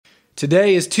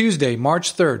Today is Tuesday,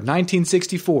 March 3rd,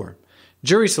 1964.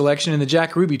 Jury selection in the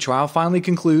Jack Ruby trial finally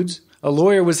concludes. A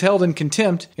lawyer was held in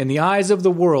contempt, and the eyes of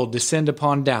the world descend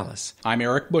upon Dallas. I'm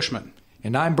Eric Bushman.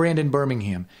 And I'm Brandon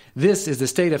Birmingham. This is the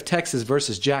state of Texas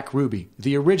versus Jack Ruby,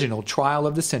 the original trial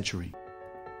of the century.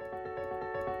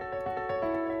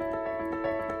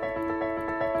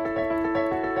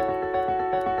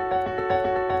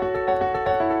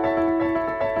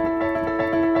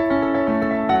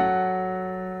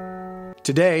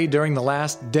 Today, during the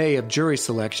last day of jury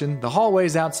selection, the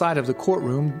hallways outside of the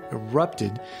courtroom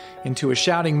erupted into a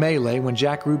shouting melee when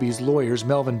Jack Ruby's lawyers,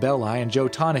 Melvin, Belli, and Joe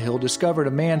Tonnahill, discovered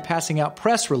a man passing out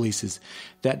press releases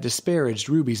that disparaged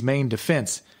Ruby's main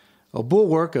defense. A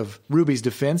bulwark of Ruby's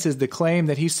defense is the claim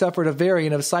that he suffered a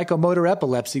variant of psychomotor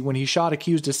epilepsy when he shot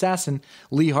accused assassin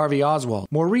Lee Harvey Oswald.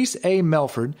 Maurice A.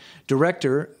 Melford,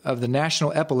 director of the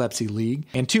National Epilepsy League,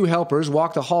 and two helpers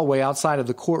walked the hallway outside of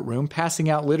the courtroom, passing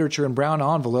out literature in brown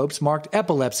envelopes marked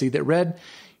epilepsy that read,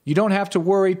 "You don't have to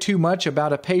worry too much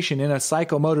about a patient in a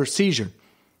psychomotor seizure.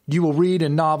 You will read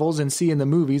in novels and see in the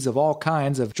movies of all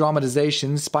kinds of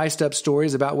dramatizations, spiced up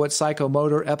stories about what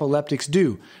psychomotor epileptics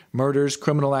do, murders,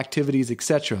 criminal activities,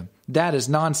 etc. That is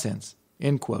nonsense."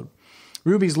 End quote.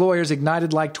 Ruby's lawyers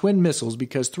ignited like twin missiles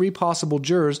because three possible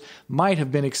jurors might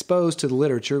have been exposed to the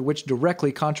literature which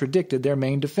directly contradicted their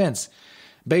main defense.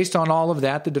 Based on all of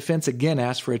that, the defense again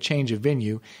asked for a change of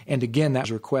venue, and again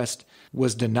that request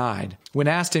was denied. When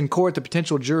asked in court, the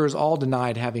potential jurors all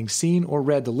denied having seen or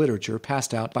read the literature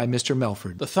passed out by Mr.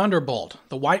 Melford. The Thunderbolt,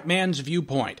 the white man's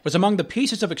viewpoint, was among the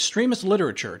pieces of extremist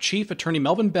literature Chief Attorney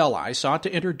Melvin Belli sought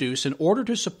to introduce in order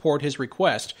to support his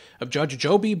request of Judge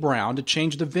Joe B. Brown to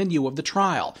change the venue of the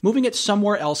trial, moving it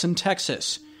somewhere else in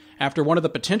Texas. After one of the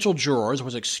potential jurors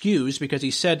was excused because he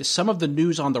said some of the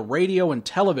news on the radio and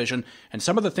television and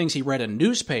some of the things he read in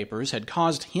newspapers had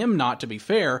caused him not to be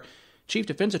fair, Chief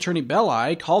Defense Attorney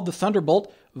Belli called the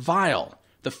Thunderbolt vile,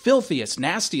 the filthiest,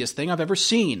 nastiest thing I've ever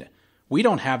seen. We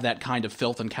don't have that kind of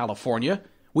filth in California.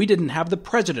 We didn't have the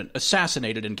president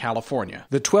assassinated in California.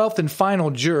 The 12th and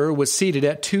final juror was seated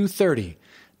at 2:30.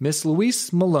 Miss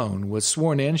Louise Malone was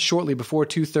sworn in shortly before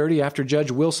 2:30 after Judge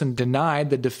Wilson denied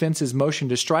the defense's motion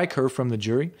to strike her from the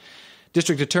jury.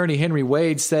 District Attorney Henry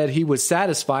Wade said he was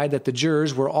satisfied that the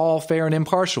jurors were all fair and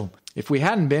impartial. "If we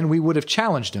hadn't been, we would have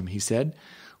challenged them," he said.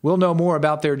 "We'll know more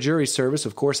about their jury service,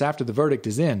 of course, after the verdict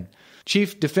is in."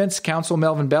 Chief Defense Counsel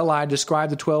Melvin Belli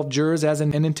described the 12 jurors as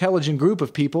an intelligent group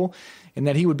of people and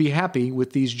that he would be happy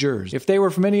with these jurors. "If they were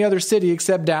from any other city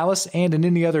except Dallas and in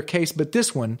any other case but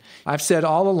this one, I've said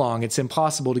all along it's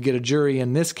impossible to get a jury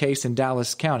in this case in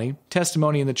Dallas County.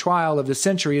 Testimony in the trial of the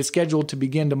century is scheduled to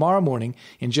begin tomorrow morning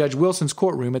in Judge Wilson's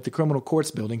courtroom at the Criminal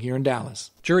Courts Building here in Dallas."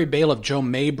 Jury bailiff Joe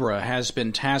Mabra has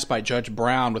been tasked by Judge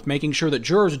Brown with making sure that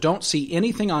jurors don't see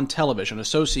anything on television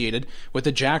associated with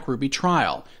the Jack Ruby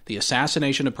trial, the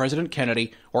assassination of President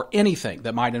Kennedy, or anything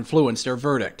that might influence their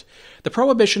verdict. The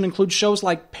prohibition includes shows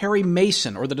like Perry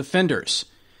Mason or The Defenders.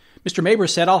 Mr. Mabra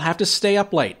said, "I'll have to stay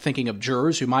up late," thinking of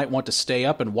jurors who might want to stay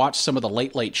up and watch some of the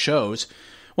late shows.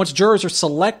 Once jurors are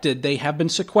selected, they have been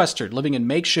sequestered, living in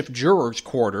makeshift jurors'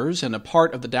 quarters in a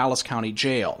part of the Dallas County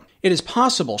Jail. It is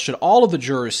possible, should all of the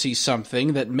jurors see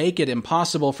something that make it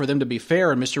impossible for them to be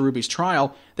fair in Mr. Ruby's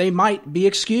trial, they might be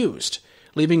excused,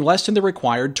 leaving less than the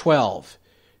required 12.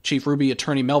 Chief Ruby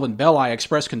Attorney Melvin Belli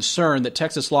expressed concern that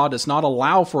Texas law does not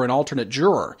allow for an alternate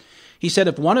juror. He said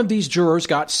if one of these jurors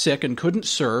got sick and couldn't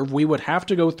serve, we would have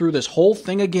to go through this whole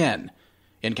thing again.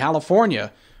 In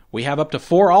California, we have up to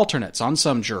 4 alternates on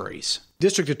some juries.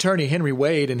 District Attorney Henry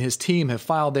Wade and his team have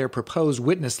filed their proposed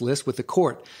witness list with the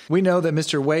court. We know that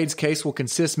Mr. Wade's case will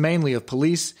consist mainly of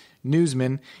police,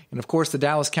 newsmen, and of course the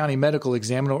Dallas County Medical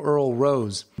Examiner Earl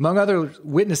Rose. Among other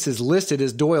witnesses listed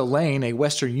is Doyle Lane, a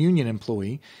Western Union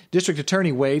employee. District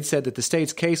Attorney Wade said that the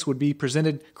state's case would be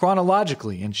presented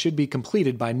chronologically and should be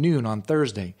completed by noon on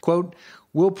Thursday. Quote,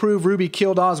 "We'll prove Ruby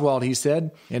killed Oswald," he said,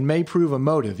 "and may prove a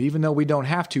motive, even though we don't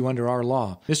have to under our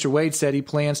law." Mr. Wade said he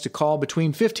plans to call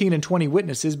between 15 and 20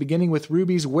 witnesses, beginning with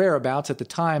Ruby's whereabouts at the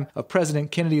time of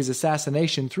President Kennedy's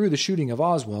assassination through the shooting of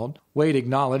Oswald. Wade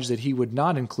acknowledged that he would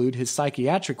not include his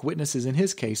psychiatric witnesses in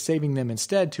his case, saving them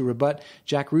instead to rebut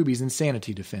Jack Ruby's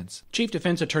insanity defense. Chief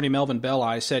Defense Attorney Melvin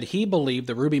Belli said he believed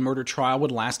the Ruby murder trial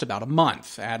would last about a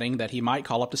month, adding that he might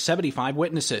call up to 75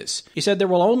 witnesses. He said there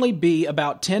will only be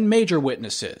about 10 major witnesses.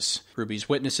 Ruby's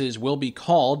witnesses will be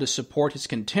called to support his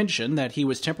contention that he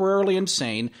was temporarily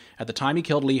insane at the time he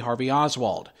killed Lee Harvey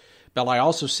Oswald. Belli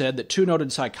also said that 2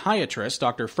 noted psychiatrists,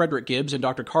 Dr. Frederick Gibbs and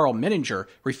Dr. Carl Menninger,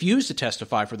 refused to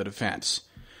testify for the defense.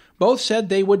 Both said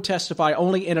they would testify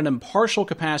only in an impartial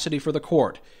capacity for the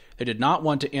court. They did not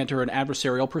want to enter an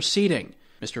adversarial proceeding.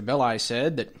 Mr. Belli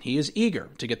said that he is eager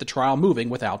to get the trial moving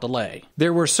without delay.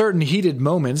 There were certain heated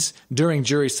moments during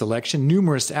jury selection,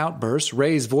 numerous outbursts,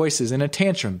 raised voices, and a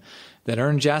tantrum that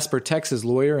earned Jasper, Texas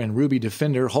lawyer and Ruby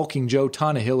defender Hulking Joe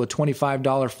Tonnahill a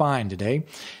 $25 fine today.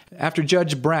 After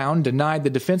Judge Brown denied the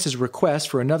defense's request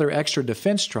for another extra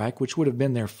defense strike, which would have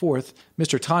been their fourth,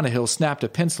 Mr. Tonnahill snapped a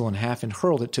pencil in half and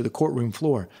hurled it to the courtroom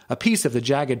floor. A piece of the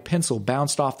jagged pencil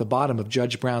bounced off the bottom of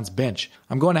Judge Brown's bench.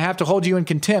 "I'm going to have to hold you in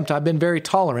contempt. I've been very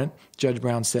tolerant," Judge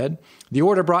Brown said. The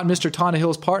order brought Mr.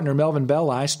 Tonnahill's partner, Melvin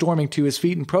Belli, storming to his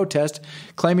feet in protest,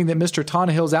 claiming that Mr.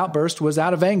 Tonnahill's outburst was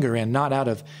out of anger and not out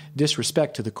of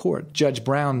disrespect to the court. Judge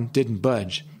Brown didn't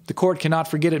budge. "The court cannot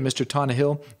forget it, Mr.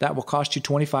 Tonnahill. That will cost you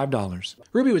 $25.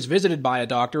 Ruby was visited by a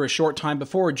doctor a short time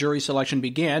before jury selection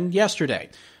began yesterday.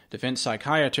 Defense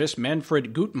psychiatrist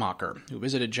Manfred Gutmacher, who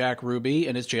visited Jack Ruby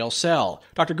in his jail cell.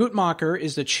 Dr. Gutmacher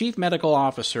is the chief medical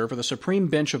officer for the Supreme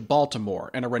Bench of Baltimore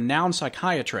and a renowned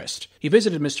psychiatrist. He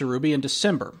visited Mr. Ruby in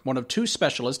December, one of two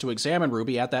specialists to examine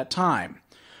Ruby at that time.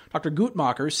 Dr.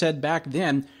 Gutmacher said back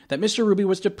then that Mr. Ruby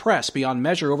was depressed beyond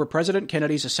measure over President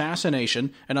Kennedy's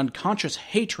assassination and unconscious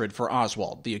hatred for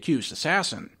Oswald, the accused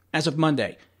assassin. As of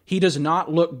Monday, he does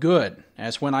not look good,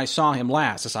 as when I saw him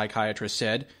last, the psychiatrist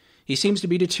said. He seems to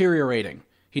be deteriorating.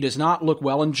 He does not look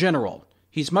well in general.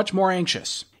 He's much more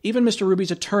anxious. Even Mr.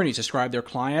 Ruby's attorneys described their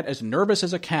client as nervous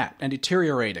as a cat and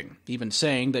deteriorating, even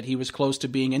saying that he was close to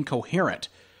being incoherent.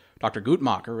 Dr.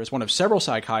 Gutmacher is one of several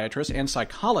psychiatrists and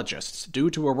psychologists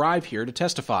due to arrive here to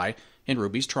testify in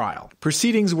Ruby's trial.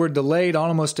 Proceedings were delayed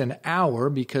almost an hour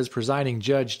because presiding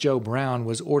Judge Joe Brown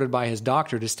was ordered by his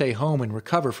doctor to stay home and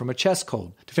recover from a chest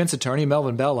cold. Defense attorney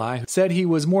Melvin Belli said he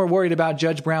was more worried about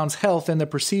Judge Brown's health than the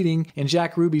proceeding in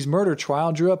Jack Ruby's murder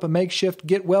trial, drew up a makeshift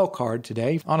get well card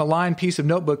today. On a lined piece of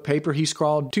notebook paper, he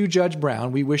scrawled, "To Judge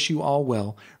Brown, we wish you all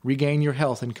well. Regain your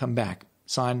health and come back."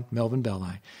 Signed, Melvin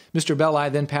Belli. Mr. Belli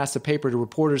then passed the paper to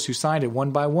reporters who signed it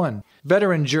one by one.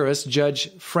 Veteran jurist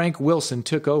Judge Frank Wilson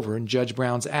took over in Judge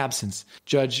Brown's absence.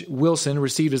 Judge Wilson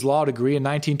received his law degree in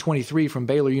 1923 from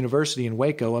Baylor University in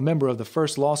Waco, a member of the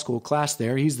first law school class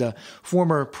there. He's the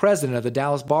former president of the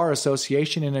Dallas Bar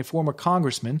Association and a former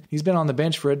congressman. He's been on the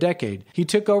bench for a decade. He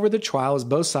took over the trial as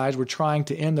both sides were trying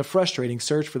to end the frustrating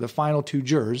search for the final two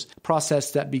jurors, a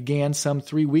process that began some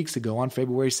 3 weeks ago on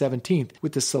February 17th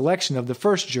with the selection of the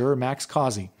first juror, Max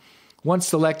Causey. Once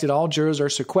selected, all jurors are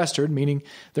sequestered, meaning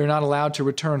they're not allowed to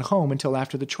return home until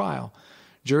after the trial.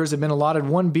 Jurors have been allotted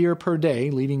 1 beer per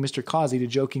day, leading Mr. Causey to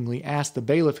jokingly ask the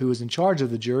bailiff who is in charge of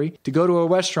the jury to go to a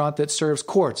restaurant that serves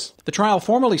quarts. The trial,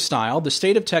 formally styled the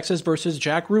State of Texas versus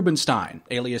Jack Rubenstein,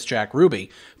 alias Jack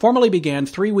Ruby, formally began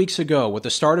 3 weeks ago with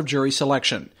the start of jury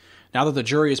selection. Now that the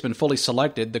jury has been fully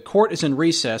selected, the court is in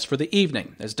recess for the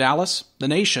evening as Dallas, the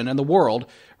nation, and the world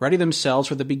ready themselves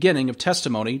for the beginning of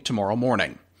testimony tomorrow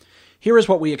morning. Here is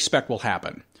what we expect will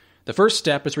happen. The first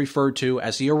step is referred to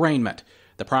as the arraignment.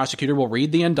 The prosecutor will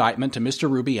read the indictment to Mr.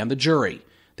 Ruby and the jury.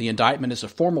 The indictment is a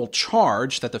formal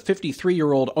charge that the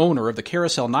 53-year-old owner of the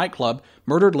Carousel nightclub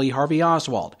murdered Lee Harvey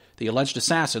Oswald, the alleged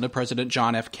assassin of President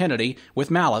John F. Kennedy,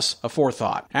 with malice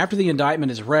aforethought. After the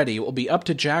indictment is ready, it will be up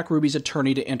to Jack Ruby's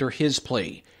attorney to enter his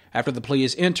plea. After the plea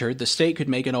is entered, the state could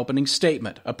make an opening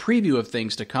statement, a preview of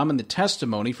things to come, and the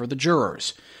testimony for the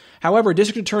jurors. However,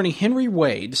 District Attorney Henry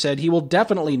Wade said he will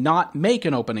definitely not make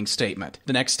an opening statement.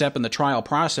 The next step in the trial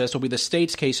process will be the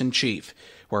state's case in chief,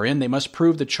 wherein they must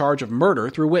prove the charge of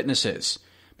murder through witnesses.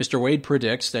 Mr. Wade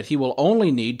predicts that he will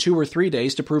only need 2 or 3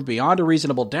 days to prove beyond a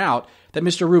reasonable doubt that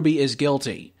Mr. Ruby is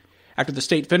guilty. After the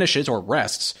state finishes or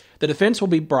rests, the defense will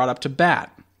be brought up to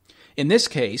bat. In this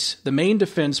case, the main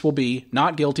defense will be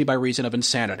not guilty by reason of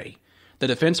insanity. The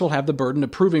defense will have the burden of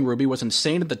proving Ruby was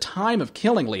insane at the time of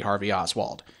killing Lee Harvey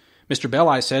Oswald. Mr.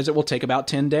 Belli says it will take about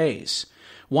 10 days.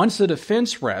 Once the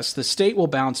defense rests, the state will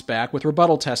bounce back with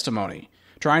rebuttal testimony,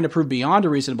 trying to prove beyond a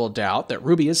reasonable doubt that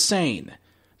Ruby is sane.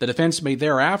 The defense may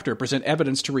thereafter present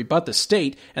evidence to rebut the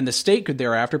state, and the state could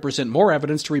thereafter present more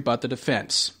evidence to rebut the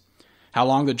defense. How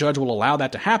long the judge will allow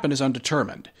that to happen is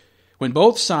undetermined. When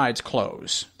both sides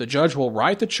close, the judge will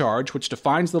write the charge which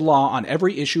defines the law on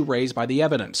every issue raised by the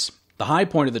evidence. The high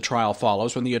point of the trial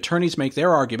follows when the attorneys make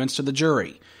their arguments to the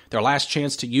jury, their last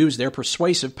chance to use their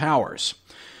persuasive powers.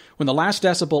 When the last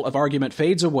decibel of argument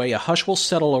fades away, a hush will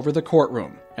settle over the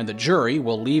courtroom, and the jury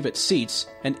will leave its seats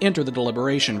and enter the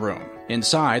deliberation room.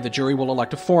 Inside, the jury will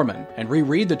elect a foreman and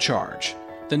reread the charge.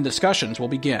 Then discussions will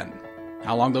begin.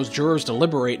 How long those jurors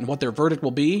deliberate and what their verdict will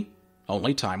be,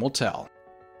 only time will tell.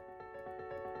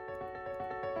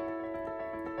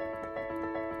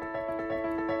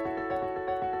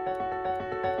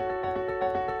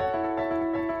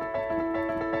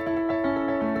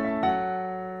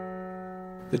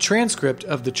 The transcript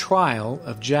of the trial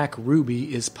of Jack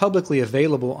Ruby is publicly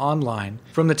available online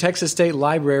from the Texas State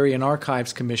Library and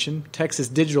Archives Commission, Texas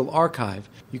Digital Archive.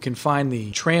 You can find the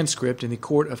transcript in the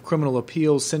Court of Criminal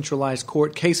Appeals Centralized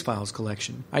Court Case Files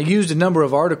collection. I used a number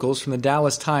of articles from the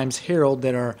Dallas Times-Herald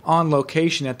that are on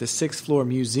location at the 6th Floor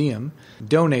Museum,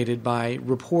 donated by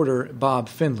reporter Bob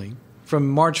Finley.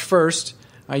 From March 1st,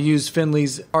 I used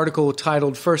Finley's article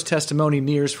titled First Testimony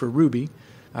Nears for Ruby.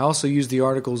 I also used the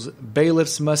articles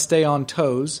Bailiffs Must Stay on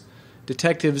Toes,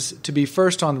 Detectives to be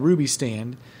First on Ruby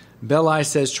Stand, Belli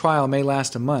Says Trial May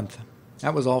Last a Month.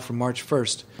 That was all from March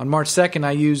 1st. On March 2nd,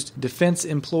 I used Defense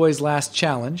Employees Last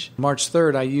Challenge. March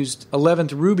 3rd, I used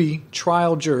 11th Ruby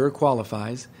Trial Juror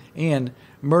Qualifies and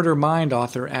Murder Mind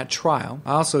Author at Trial.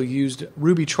 I also used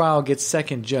Ruby Trial Gets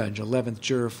Second Judge, 11th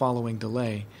Juror Following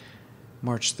Delay,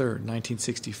 March 3rd,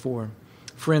 1964.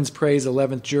 Friends Praise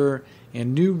 11th Juror,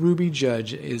 and New Ruby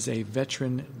Judge is a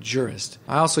veteran jurist.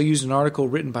 I also used an article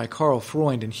written by Carl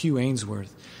Freund and Hugh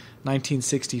Ainsworth,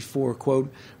 1964,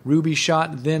 quote, Ruby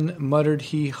shot, then muttered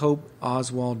he hope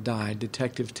Oswald died,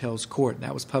 detective tells court.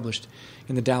 That was published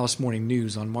in the Dallas Morning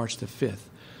News on March the 5th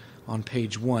on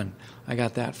page 1. I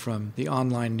got that from the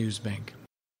online news bank.